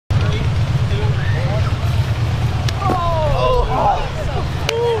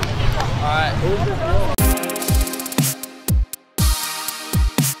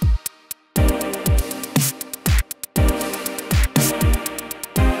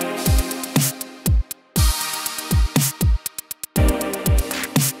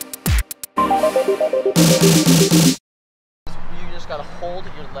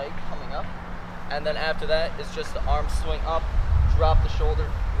and then after that, it's just the arm swing up, drop the shoulder,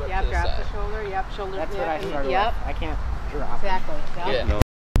 right yep, to the drop side. the shoulder, yep, shoulder. That's what I started yep. with. I can't drop. Exactly. Yep. Yeah. No.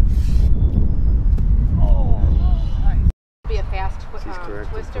 Be a fast twister.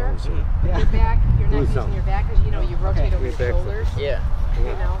 Yeah. Your back, you're not using your back because you know you rotate over your shoulders. Yeah. You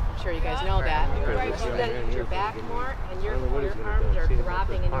know, I'm sure you guys know that. Right, so then your back more, and your arms are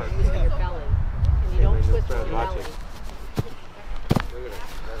dropping, and you're using your belly, and you don't twist with your belly.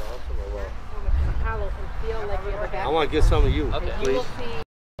 I want to get some of you, Okay. please. You will see.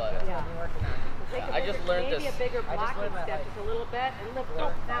 Yeah. I just learned maybe this. a bigger blocking step just a little bit, and lift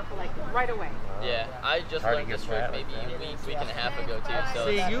up, not like right away. Yeah, I just learned this trick maybe a week and a half ago too. So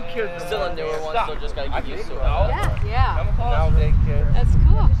See, you kids still a newer one, so just gotta get used to it. Yeah, yeah. nowadays kids. That's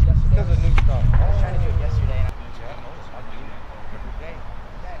cool. Because of new stuff. I was trying to do it yesterday, and I I do it every day.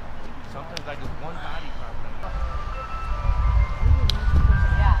 Sometimes I do one body part.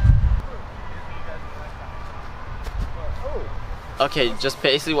 Okay, just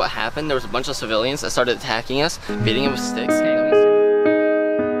basically what happened, there was a bunch of civilians that started attacking us, beating them with sticks.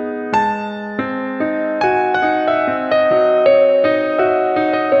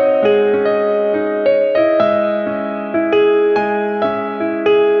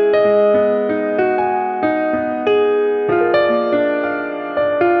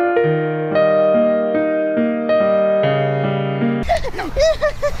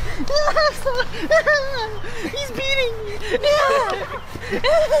 He's beating me!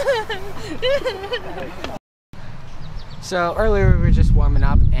 So earlier we were just warming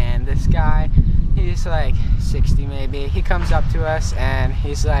up, and this guy, he's like 60 maybe, he comes up to us and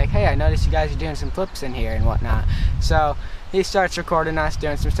he's like, hey, I noticed you guys are doing some flips in here and whatnot. So he starts recording us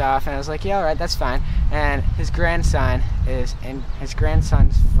doing some stuff, and I was like, yeah, alright, that's fine. And his grandson's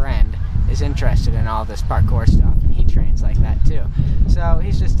friend is interested in all this parkour stuff, and he trains like that too. So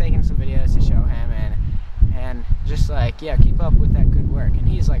he's just taking some videos to show him, and just like, yeah, keep up with that good work. And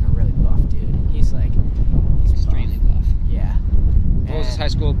he's like a really buff dude. He's extremely buff. Yeah. What was his high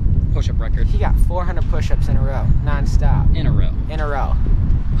school push-up record? He got 400 push-ups in a row, non-stop. In a row. In a row.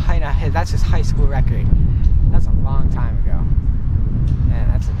 That's his high school record. That's a long time ago. Man,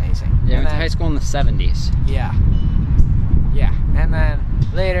 that's amazing. Yeah, and went to high school in the 70s. Yeah. Yeah. And then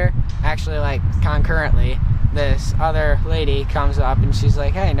later, actually like concurrently, this other lady comes up and she's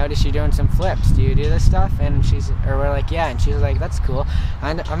like, hey, I noticed you're doing some flips. Do you do this stuff? And we're like, yeah. And she's like, that's cool.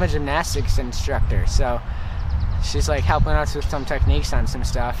 I'm a gymnastics instructor. So she's like helping us with some techniques on some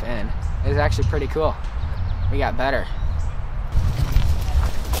stuff, and it's actually pretty cool. We got better.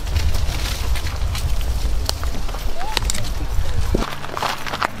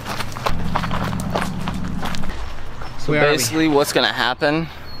 So basically what's gonna happen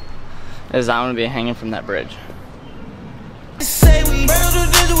is I'm gonna be hanging from that bridge. Say we ran on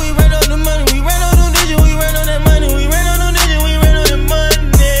the digit, we ran on the money, we ran on the digit, we ran on that money, we ran on the digit, we ran on the money.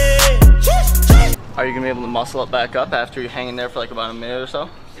 Are you gonna be able to muscle it back up after you're hanging there for like about a minute or so?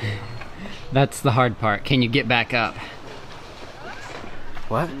 That's the hard part. Can you get back up?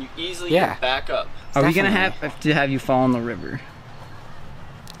 What? Can you easily Yeah. get back up? Are we gonna Definitely. have to have you fall in the river?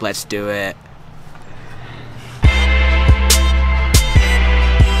 Let's do it.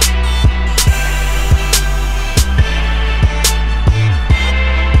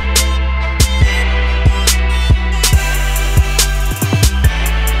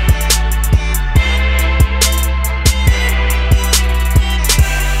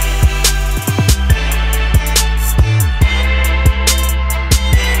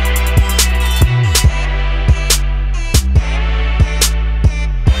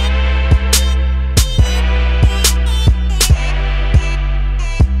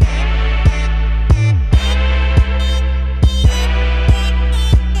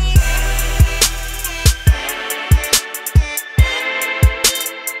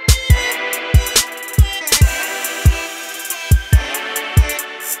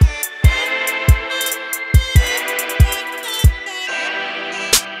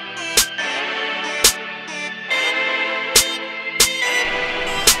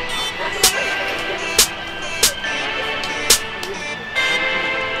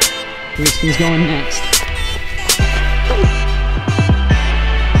 Who's going next?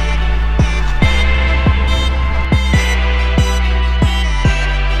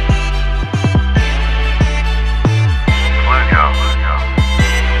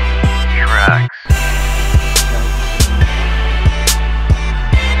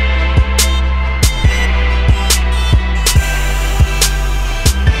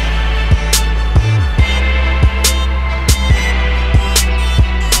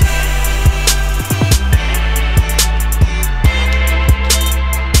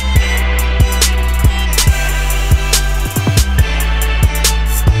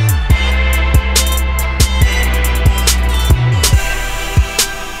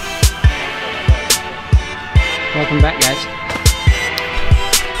 Welcome back, guys.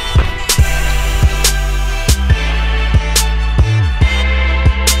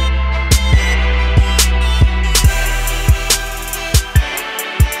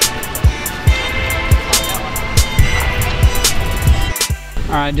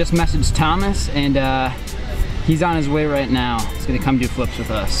 Alright, just messaged Thomas and he's on his way right now. He's gonna come do flips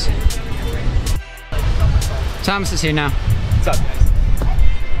with us. Thomas is here now. What's up, guys?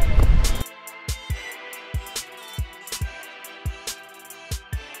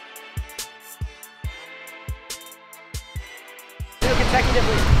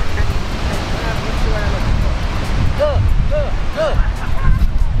 Consecutively.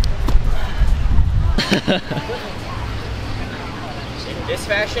 In this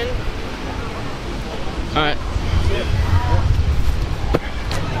fashion. All right.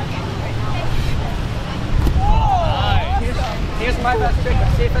 Here's my best trick.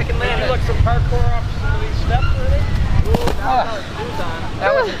 Let's see if I can land it. Look, some parkour up some of these steps already.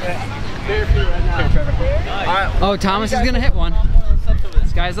 That wasn't good. Very few right now. All right. Oh, Thomas is gonna hit one.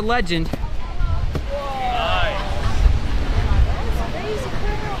 This guy's a legend.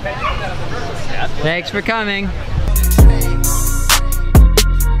 Thanks for coming.